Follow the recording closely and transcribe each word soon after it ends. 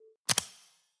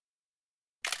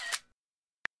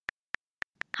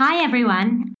Hi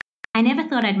everyone. I never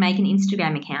thought I'd make an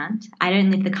Instagram account. I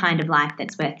don't live the kind of life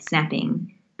that's worth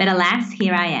snapping. But alas,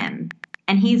 here I am.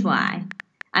 And here's why.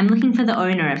 I'm looking for the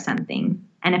owner of something,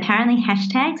 and apparently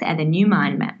hashtags are the new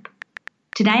mind map.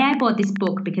 Today I bought this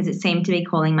book because it seemed to be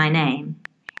calling my name.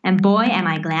 And boy, am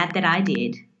I glad that I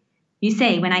did. You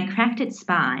see, when I cracked its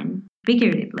spine,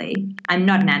 figuratively, I'm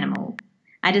not an animal.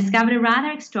 I discovered a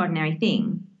rather extraordinary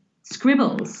thing.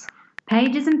 Scribbles.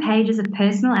 Pages and pages of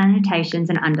personal annotations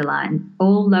and underline,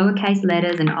 all lowercase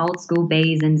letters and old school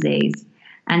B's and Z's.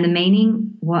 And the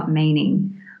meaning? What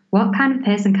meaning? What kind of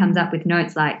person comes up with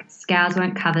notes like, "Scars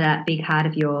won't cover that big heart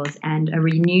of yours," and "a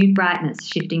renewed brightness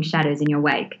shifting shadows in your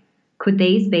wake"? Could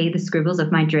these be the scribbles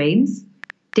of my dreams?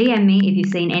 DM me if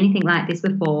you've seen anything like this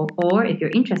before, or if you're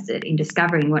interested in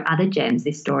discovering what other gems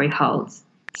this story holds.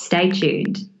 Stay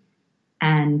tuned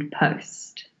and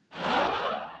post.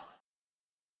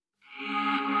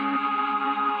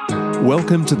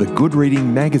 Welcome to the Good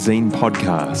Reading Magazine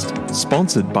podcast,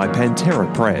 sponsored by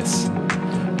Pantera Press.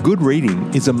 Good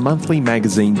Reading is a monthly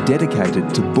magazine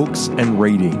dedicated to books and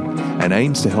reading and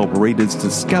aims to help readers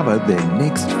discover their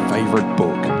next favourite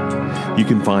book. You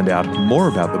can find out more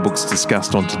about the books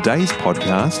discussed on today's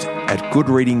podcast at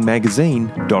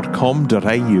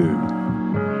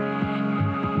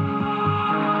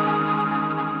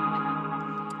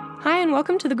goodreadingmagazine.com.au. Hi and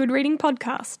welcome to the Good Reading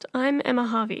podcast. I'm Emma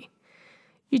Harvey.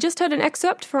 You just heard an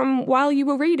excerpt from While You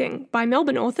Were Reading by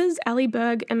Melbourne authors Ali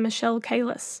Berg and Michelle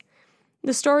Kalis.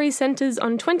 The story centres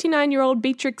on 29-year-old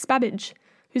Beatrix Babbage,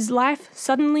 whose life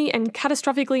suddenly and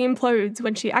catastrophically implodes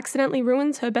when she accidentally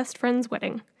ruins her best friend's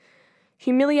wedding.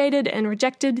 Humiliated and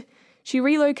rejected, she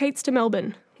relocates to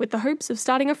Melbourne with the hopes of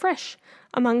starting afresh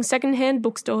among second-hand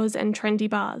bookstores and trendy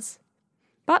bars.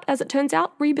 But as it turns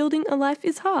out, rebuilding a life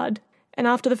is hard, and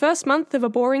after the first month of a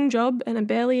boring job and a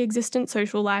barely existent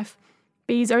social life,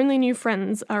 Bee's only new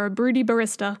friends are a broody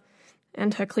barista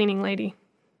and her cleaning lady.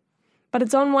 But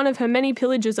it's on one of her many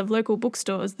pillages of local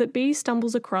bookstores that Bee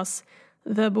stumbles across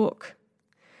The Book.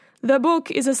 The Book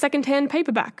is a second-hand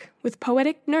paperback with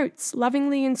poetic notes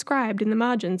lovingly inscribed in the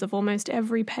margins of almost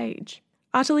every page.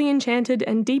 Utterly enchanted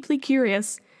and deeply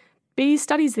curious, Bee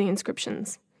studies the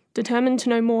inscriptions, determined to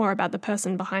know more about the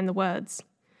person behind the words.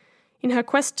 In her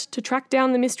quest to track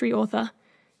down the mystery author,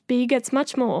 Bee gets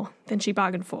much more than she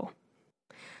bargained for.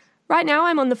 Right now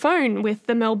I'm on the phone with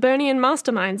the Melburnian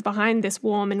masterminds behind this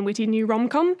warm and witty new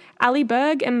rom-com, Ali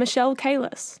Berg and Michelle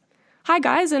Kalis. Hi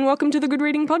guys, and welcome to the Good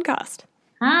Reading podcast.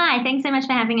 Hi, thanks so much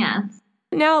for having us.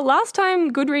 Now, last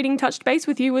time Good Reading touched base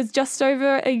with you was just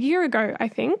over a year ago, I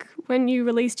think, when you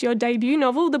released your debut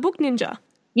novel, The Book Ninja.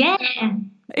 Yeah.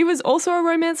 It was also a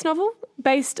romance novel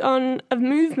based on a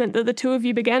movement that the two of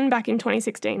you began back in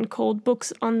 2016 called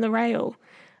Books on the Rail.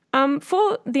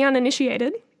 For the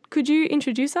uninitiated, could you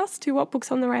introduce us to what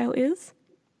Books on the Rail is?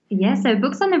 Yeah, so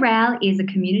Books on the Rail is a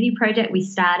community project we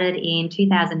started in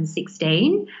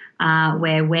 2016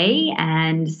 where we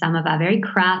and some of our very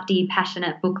crafty,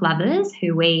 passionate book lovers,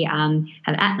 who we have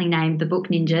aptly named the Book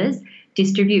Ninjas,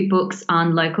 distribute books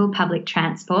on local public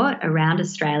transport around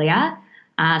Australia.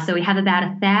 So we have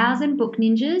about 1,000 Book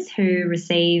Ninjas who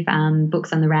receive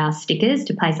Books on the Rail stickers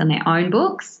to place on their own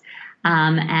books.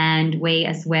 And we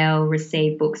as well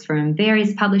receive books from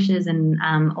various publishers and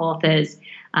authors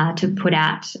to put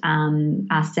out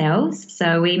ourselves.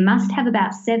 So we must have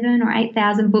about 7,000 or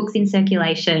 8,000 books in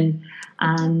circulation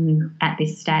at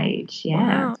this stage.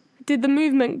 Yeah. Wow. Did the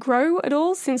movement grow at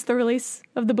all since the release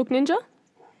of The Book Ninja?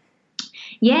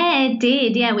 Yeah, it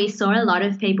did. Yeah, we saw a lot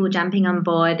of people jumping on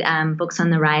board Books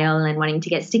on the Rail and wanting to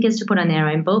get stickers to put on their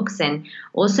own books, and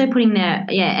also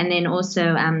and then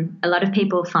also a lot of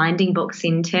people finding books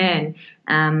in turn.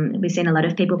 We've seen a lot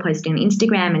of people posting on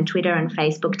Instagram and Twitter and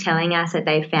Facebook telling us that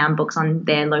they found books on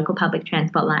their local public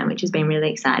transport line, which has been really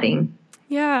exciting.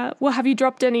 Yeah. Well, have you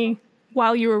dropped any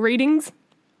while you were readings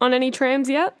on any trams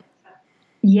yet?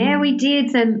 Yeah, we did.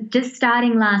 So just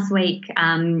starting last week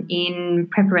in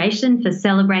preparation for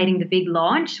celebrating the big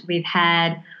launch, we've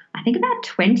had, I think, about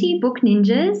 20 Book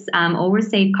Ninjas all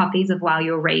receive copies of While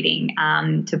You're Reading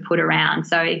to put around.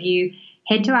 So if you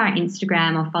head to our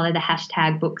Instagram or follow the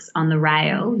hashtag Books on the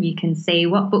Rail, you can see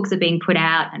what books are being put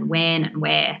out and when and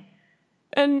where.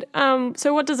 And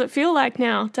so what does it feel like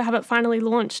now to have it finally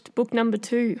launched, book number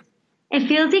 2? It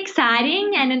feels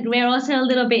exciting, and we're also a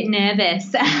little bit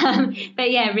nervous. But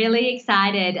yeah, really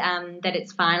excited that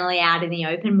it's finally out in the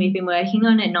open. We've been working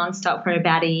on it nonstop for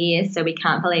about a year, so we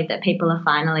can't believe that people are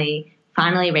finally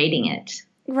reading it.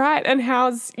 Right, and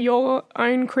how's your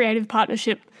own creative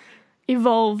partnership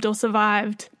evolved or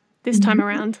survived this time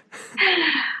around?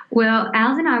 Well,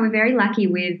 Els and I were very lucky.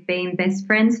 We've been best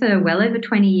friends for well over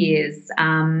 20 years.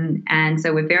 And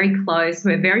so we're very close.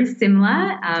 We're very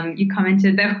similar. You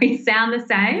commented that we sound the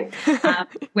same,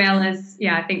 well as,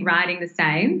 I think writing the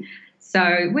same.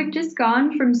 So we've just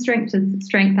gone from strength to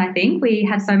strength, I think. We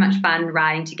have so much fun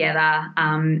writing together,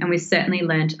 and we've certainly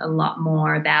learned a lot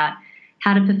more about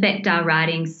how to perfect our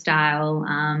writing style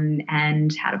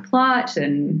and how to plot.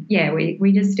 And,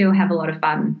 we just still have a lot of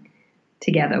fun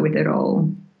together with it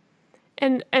all.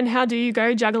 And how do you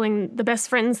go juggling the best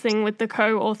friends thing with the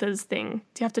co-authors thing?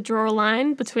 Do you have to draw a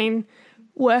line between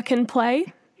work and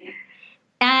play?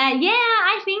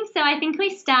 I think so. I think we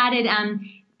started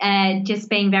just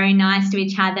being very nice to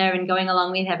each other and going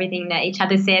along with everything that each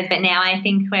other says. But now I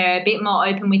think we're a bit more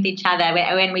open with each other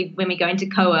when we go into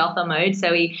co-author mode.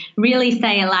 So we really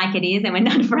say it like it is, and we're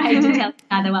not afraid to tell each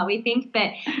other what we think.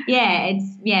 But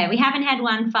we haven't had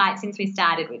one fight since we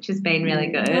started, which has been really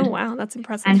good. Oh wow, that's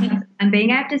impressive. And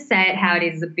being able to say it how it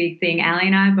is a big thing. Ali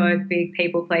and I are both big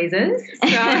people pleasers,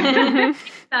 so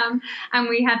and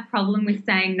we have problem with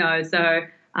saying no. So.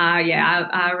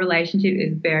 Our relationship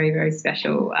is very, very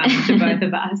special to both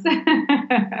of us.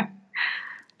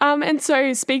 And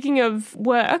so speaking of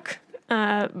work,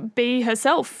 Bea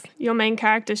herself, your main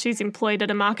character, she's employed at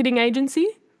a marketing agency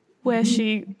where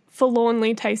she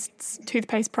forlornly tastes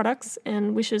toothpaste products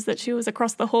and wishes that she was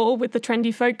across the hall with the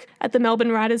trendy folk at the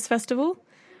Melbourne Writers' Festival.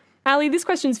 Ali, this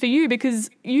question's for you because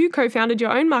you co-founded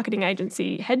your own marketing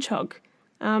agency, Hedgehog.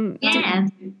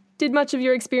 Did much of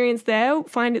your experience there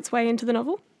find its way into the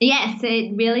novel? Yes,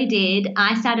 it really did.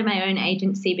 I started my own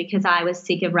agency because I was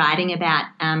sick of writing about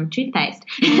toothpaste.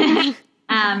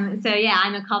 I'm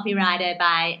a copywriter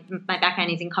my background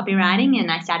is in copywriting,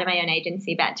 and I started my own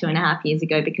agency about 2.5 years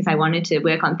ago because I wanted to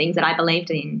work on things that I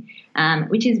believed in,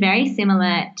 which is very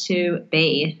similar to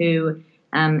Bea, who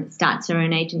starts her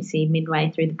own agency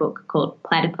midway through the book called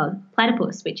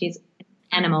Platypus, which is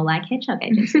animal like Hedgehog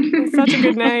agency. Such a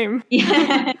good name.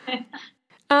 Yeah.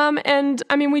 And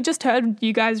I mean, we just heard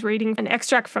you guys reading an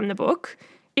extract from the book.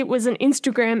 It was an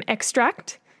Instagram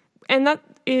extract, and that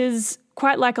is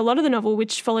quite like a lot of the novel,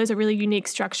 which follows a really unique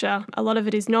structure. A lot of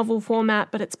it is novel format,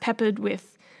 but it's peppered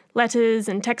with letters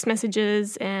and text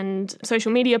messages and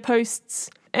social media posts.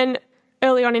 And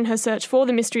early on in her search for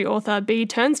the mystery author, Bea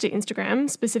turns to Instagram,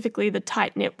 specifically the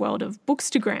tight-knit world of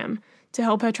Bookstagram, to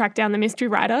help her track down the mystery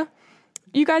writer.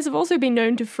 You guys have also been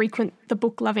known to frequent the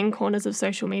book-loving corners of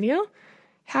social media.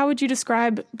 How would you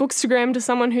describe Bookstagram to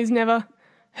someone who's never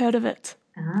heard of it?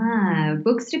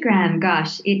 Bookstagram,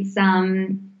 gosh, it's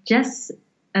just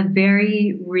a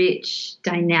very rich,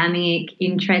 dynamic,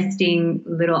 interesting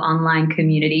little online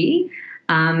community.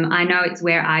 I know it's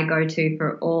where I go to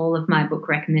for all of my book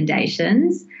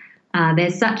recommendations.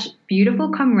 There's such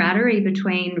beautiful camaraderie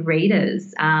between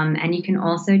readers, and you can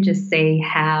also just see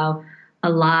how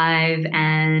alive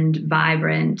and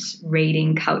vibrant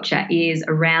reading culture is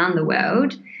around the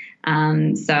world.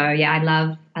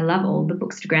 I love all the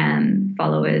Bookstagram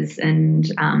followers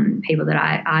and people that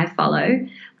I follow,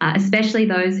 especially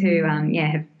those who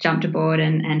have jumped aboard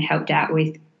and helped out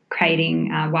with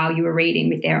creating while you were reading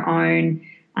with their own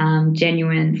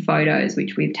genuine photos,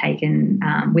 which we've taken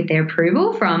with their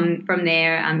approval from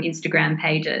their Instagram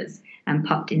pages and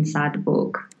popped inside the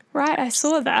book. Right, I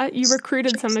saw that. You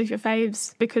recruited some of your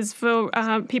faves because for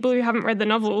people who haven't read the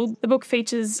novel, the book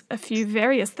features a few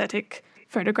very aesthetic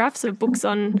photographs of books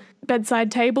on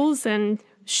bedside tables and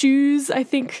shoes, I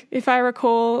think, if I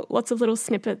recall, lots of little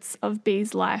snippets of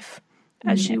Bea's life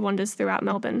as she wanders throughout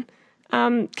Melbourne.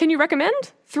 Can you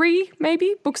recommend 3,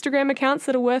 maybe, Bookstagram accounts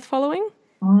that are worth following?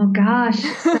 Oh, gosh.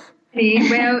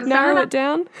 Well, narrow it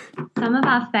down. Some of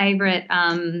our favourite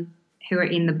who are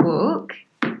in the book...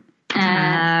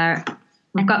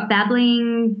 we've got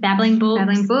Babbling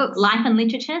Books. Life and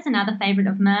Literature is another favourite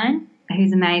of mine.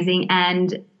 Who's amazing.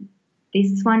 And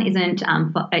this one isn't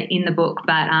in the book,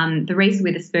 but the Reese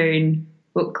Witherspoon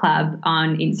Book Club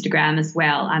on Instagram as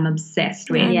well. I'm obsessed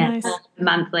with. Nice.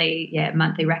 Monthly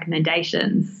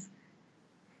recommendations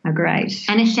are great.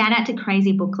 And a shout out to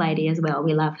Crazy Book Lady as well.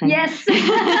 We love her. Yes.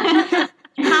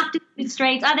 Half the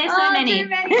streets. Oh, there's so many. Too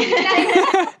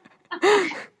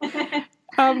many.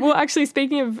 Well, actually,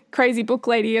 speaking of Crazy Book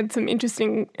Lady and some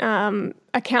interesting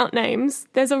account names,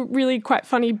 there's a really quite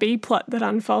funny Bea plot that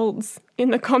unfolds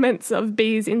in the comments of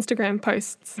Bea's Instagram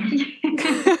posts.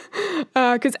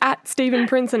 Because at Stephen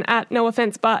Prince and at No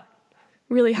Offence But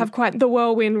really have quite the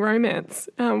whirlwind romance.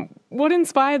 What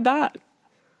inspired that?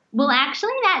 Well,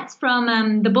 actually, that's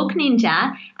from the Book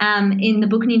Ninja. In the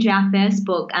Book Ninja, our first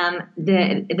book,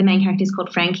 the main character is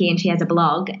called Frankie, and she has a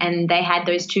blog, and they had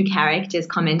those two characters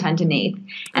comment underneath,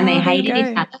 and they hated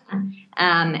each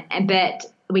other. But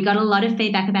we got a lot of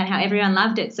feedback about how everyone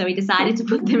loved it, so we decided to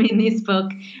put them in this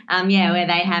book, where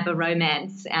they have a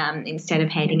romance instead of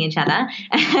hating each other.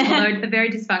 Although a very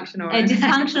dysfunctional romance. A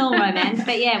dysfunctional romance,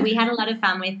 but yeah, we had a lot of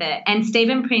fun with it. And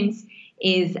Stephen Prince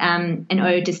is an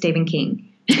ode to Stephen King.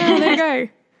 Oh, there you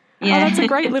go. Yeah. Oh, that's a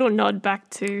great little nod back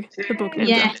to the Book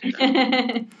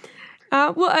Ninja. Yeah.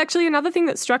 Well, actually, another thing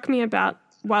that struck me about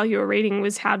while you were reading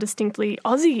was how distinctly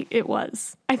Aussie it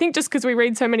was. I think just because we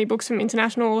read so many books from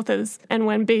international authors, and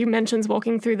when B mentions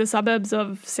walking through the suburbs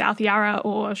of South Yarra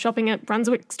or shopping at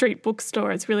Brunswick Street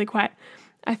Bookstore, it's really quite,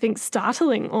 I think,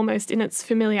 startling almost in its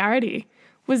familiarity.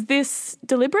 Was this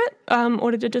deliberate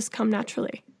or did it just come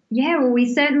naturally? Yeah, well,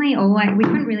 we certainly we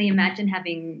couldn't really imagine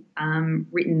having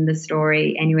written the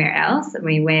story anywhere else. I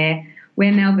mean, we're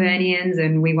Melburnians,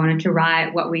 and we wanted to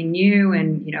write what we knew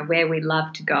and, where we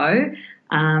loved to go.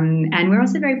 And we're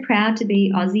also very proud to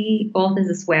be Aussie authors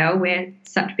as well. We're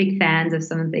such big fans of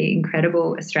some of the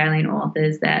incredible Australian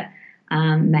authors that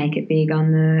make it big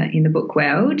in the book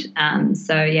world.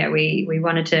 So yeah, we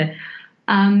wanted to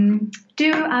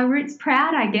do our roots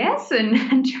proud, I guess,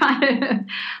 and try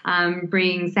to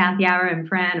bring South Yarra and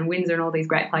Prahran and Windsor and all these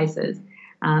great places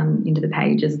into the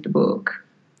pages of the book.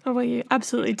 Oh, well, you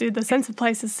absolutely do. The sense of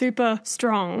place is super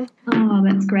strong. Oh,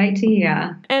 that's great to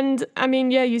hear. And, I mean,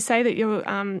 yeah, you say that you're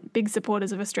big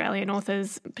supporters of Australian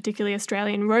authors, particularly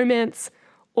Australian romance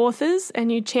authors,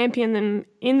 and you champion them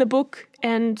in the book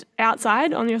and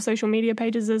outside on your social media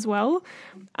pages as well.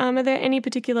 Are there any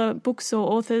particular books or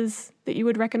authors that you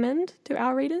would recommend to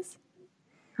our readers?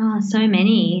 Oh, so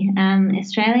many.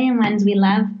 Australian ones we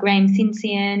love: Graham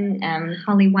Simpson,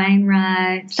 Holly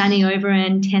Wainwright, Sunny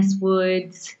Overend, Tess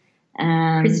Woods,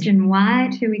 Christian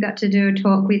White, who we got to do a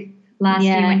talk with last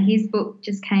year when his book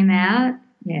just came out.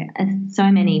 Yeah,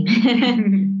 so many.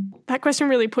 That question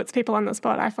really puts people on the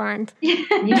spot, I find.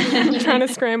 Trying to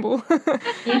scramble.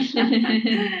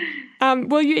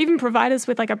 Well, you even provide us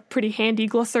with like a pretty handy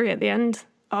glossary at the end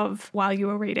of while you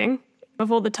were reading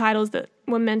of all the titles that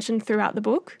were mentioned throughout the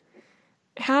book.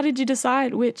 How did you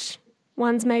decide which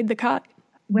ones made the cut?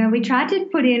 Well, we tried to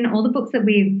put in all the books that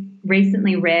we've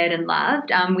recently read and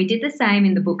loved. We did the same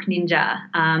in the Book Ninja,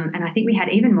 and I think we had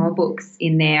even more books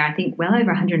in there. I think well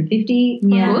over 150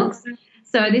 books.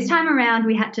 So this time around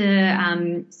we had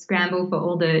to scramble for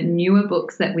all the newer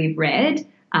books that we've read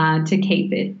to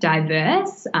keep it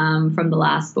diverse from the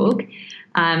last book.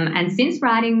 And since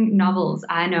writing novels,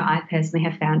 I know I personally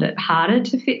have found it harder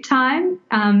to fit time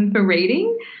for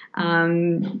reading.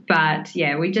 But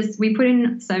yeah, we put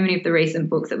in so many of the recent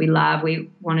books that we love. We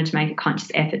wanted to make a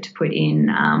conscious effort to put in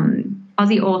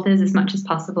Aussie authors as much as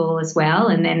possible as well.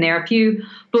 And then there are a few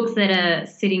books that are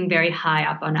sitting very high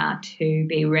up on our to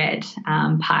be read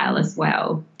pile as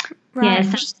well. Right.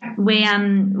 Yeah, so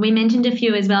we mentioned a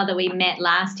few as well that we met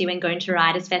last year when going to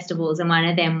writers' festivals, and one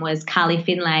of them was Carly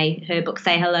Finlay, her book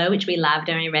Say Hello, which we loved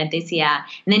and we read this year.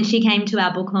 And then she came to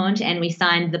our book launch and we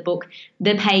signed the book,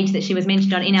 the page that she was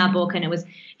mentioned on in our book, and it was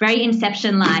very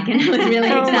Inception-like, and it was really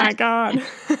exciting. Oh, my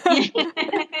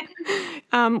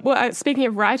God. Well, speaking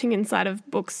of writing inside of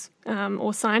books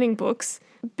or signing books,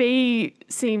 B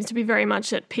seems to be very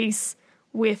much at peace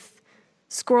with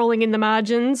scrawling in the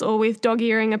margins or with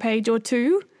dog-earing a page or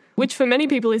two, which for many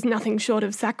people is nothing short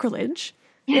of sacrilege.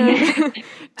 Do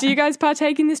you guys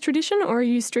partake in this tradition, or are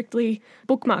you strictly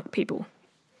bookmark people?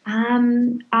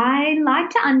 I like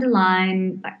to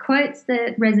underline quotes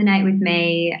that resonate with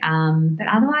me, but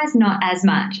otherwise not as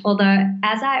much. Although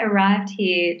as I arrived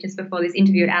here just before this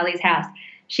interview at Ali's house,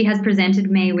 she has presented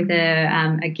me with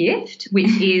a gift,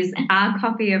 which is our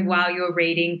copy of While You're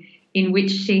Reading, in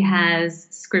which she has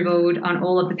scribbled on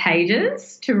all of the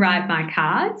pages to write my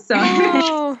cards. So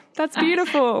oh, that's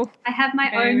beautiful. I have my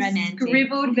own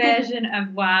scribbled version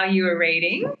of While You Were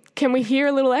Reading. Can we hear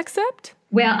a little excerpt?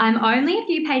 Well, I'm only a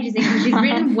few pages in because she's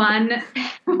written one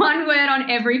word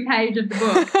on every page of the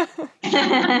book.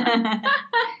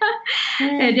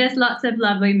 They're just lots of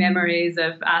lovely memories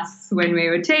of us when we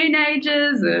were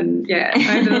teenagers and,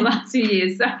 over the last few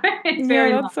years. So it's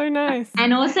very that's so nice.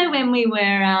 And also when we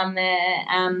were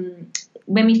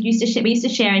when we used to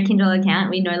share a Kindle account,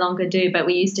 we no longer do, but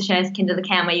we used to share a Kindle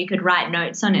account where you could write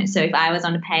notes on it. So if I was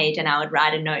on a page and I would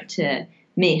write a note to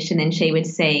Mish, and then she would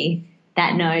see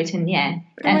that note, and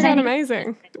that's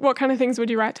amazing. What kind of things would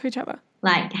you write to each other?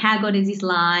 Like, how good is this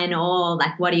line, or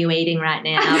like, what are you eating right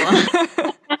now?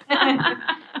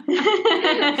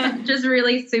 Just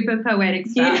really super poetic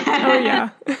stuff. Oh, yeah.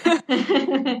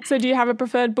 So do you have a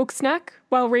preferred book snack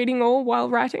while reading or while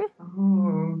writing?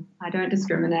 Oh, I don't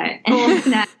discriminate. Or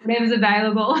snack, whatever's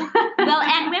available. Well,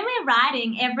 and when we're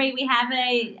writing, we have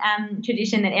a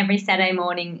tradition that every Saturday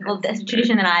morning, well, the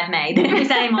tradition that I've made, every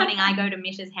Saturday morning I go to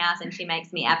Misha's house and she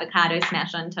makes me avocado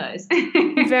smash on toast.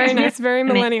 Very nice, very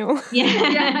millennial.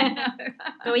 Yeah.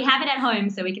 But we have it at home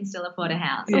so we can still afford a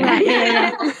house.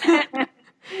 Yeah.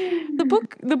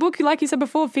 The book, like you said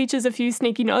before, features a few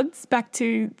sneaky nods back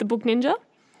to The Book Ninja.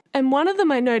 And one of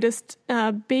them I noticed,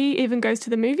 B even goes to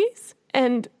the movies.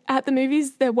 And at the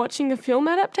movies, they're watching a film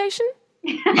adaptation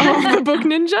of The Book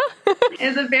Ninja.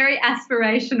 It's a very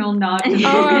aspirational nod.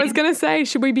 I was going to say,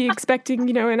 should we be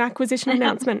expecting, an acquisition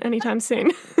announcement anytime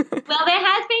soon? Well, there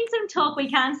has been some talk. We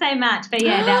can't say much, but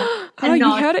yeah.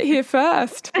 You heard it here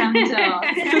first.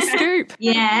 The scoop.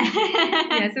 Yeah.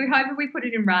 Yeah, so we hope if we put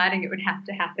it in writing, it would have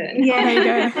to happen. Yeah.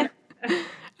 There you go.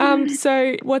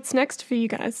 So what's next for you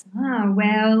guys? Oh,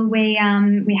 well, we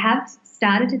have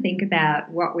started to think about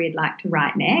what we'd like to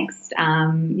write next.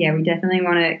 We definitely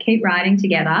want to keep writing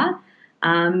together.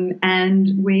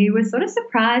 And we were sort of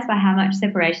surprised by how much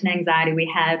separation anxiety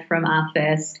we had from our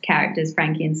first characters,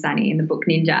 Frankie and Sunny, in The Book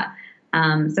Ninja.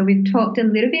 So we've talked a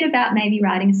little bit about maybe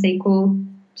writing a sequel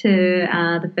to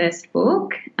the first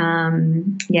book.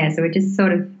 So we're just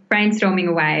sort of brainstorming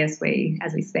away as we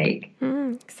speak.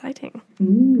 Exciting.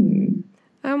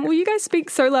 Well, you guys speak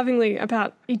so lovingly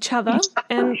about each other,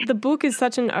 and the book is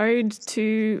such an ode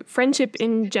to friendship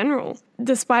in general,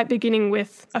 despite beginning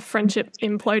with a friendship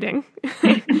imploding.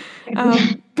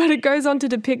 But it goes on to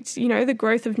depict, the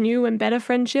growth of new and better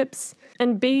friendships,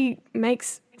 and B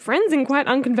makes friends in quite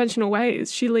unconventional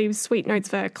ways. She leaves sweet notes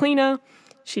for her cleaner.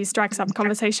 She strikes up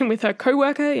conversation with her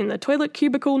co-worker in the toilet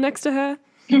cubicle next to her.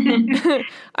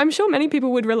 I'm sure many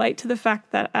people would relate to the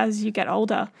fact that as you get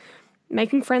older,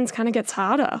 making friends kind of gets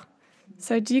harder.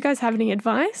 So do you guys have any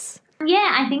advice?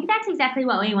 Yeah, I think that's exactly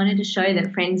what we wanted to show,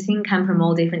 that friends can come from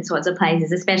all different sorts of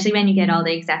places, especially when you get older.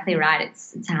 Exactly right.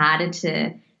 It's harder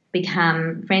to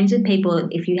become friends with people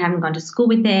if you haven't gone to school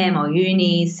with them or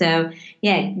uni. So,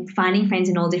 yeah, finding friends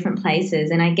in all different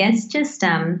places. And I guess just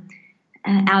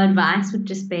our advice would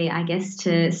just be,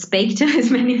 to speak to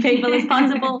as many people as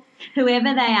possible,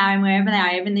 whoever they are and wherever they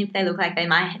are, even if they look like they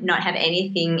might not have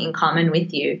anything in common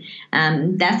with you.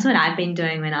 That's what I've been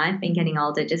doing when I've been getting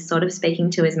older, just sort of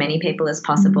speaking to as many people as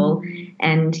possible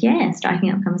and, striking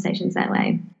up conversations that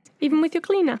way. Even with your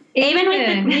cleaner? Even with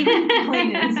the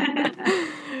cleaners.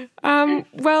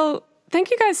 Well,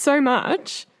 thank you guys so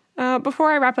much.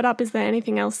 Before I wrap it up, is there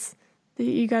anything else that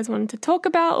you guys wanted to talk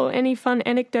about, or any fun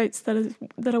anecdotes that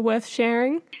are worth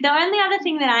sharing? The only other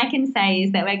thing that I can say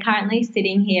is that we're currently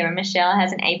sitting here and Michelle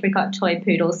has an apricot toy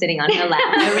poodle sitting on her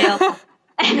lap,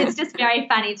 and it's just very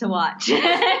funny to watch.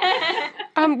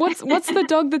 What's the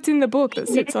dog that's in the book that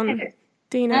sits on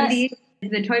Dina's?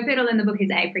 The toy poodle in the book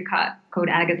is Apricot, called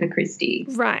Agatha Christie.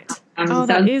 Right.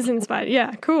 That is inspired.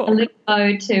 Yeah, cool. A little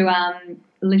ode to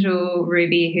little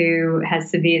Ruby, who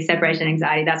has severe separation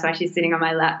anxiety. That's why she's sitting on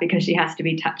my lap, because she has to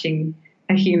be touching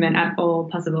a human at all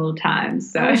possible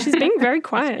times. So she's being very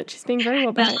quiet. She's being very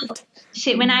well behaved.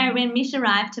 When Mish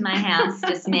arrived to my house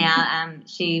just now,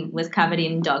 she was covered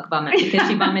in dog vomit because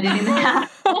she vomited in the car.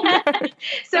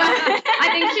 So I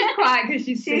think she's quiet because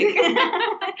she's sick.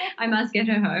 I must get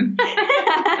her home.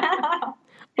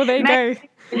 Well, there you go.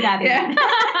 Yeah.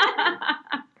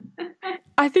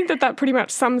 I think that pretty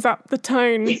much sums up the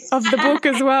tone of the book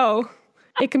as well.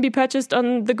 It can be purchased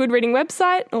on the Good Reading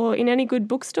website or in any good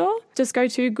bookstore. Just go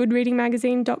to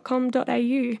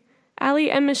goodreadingmagazine.com.au. Ali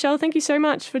and Michelle, thank you so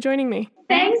much for joining me.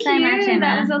 Thank you so much, Emma.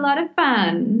 That was a lot of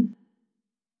fun.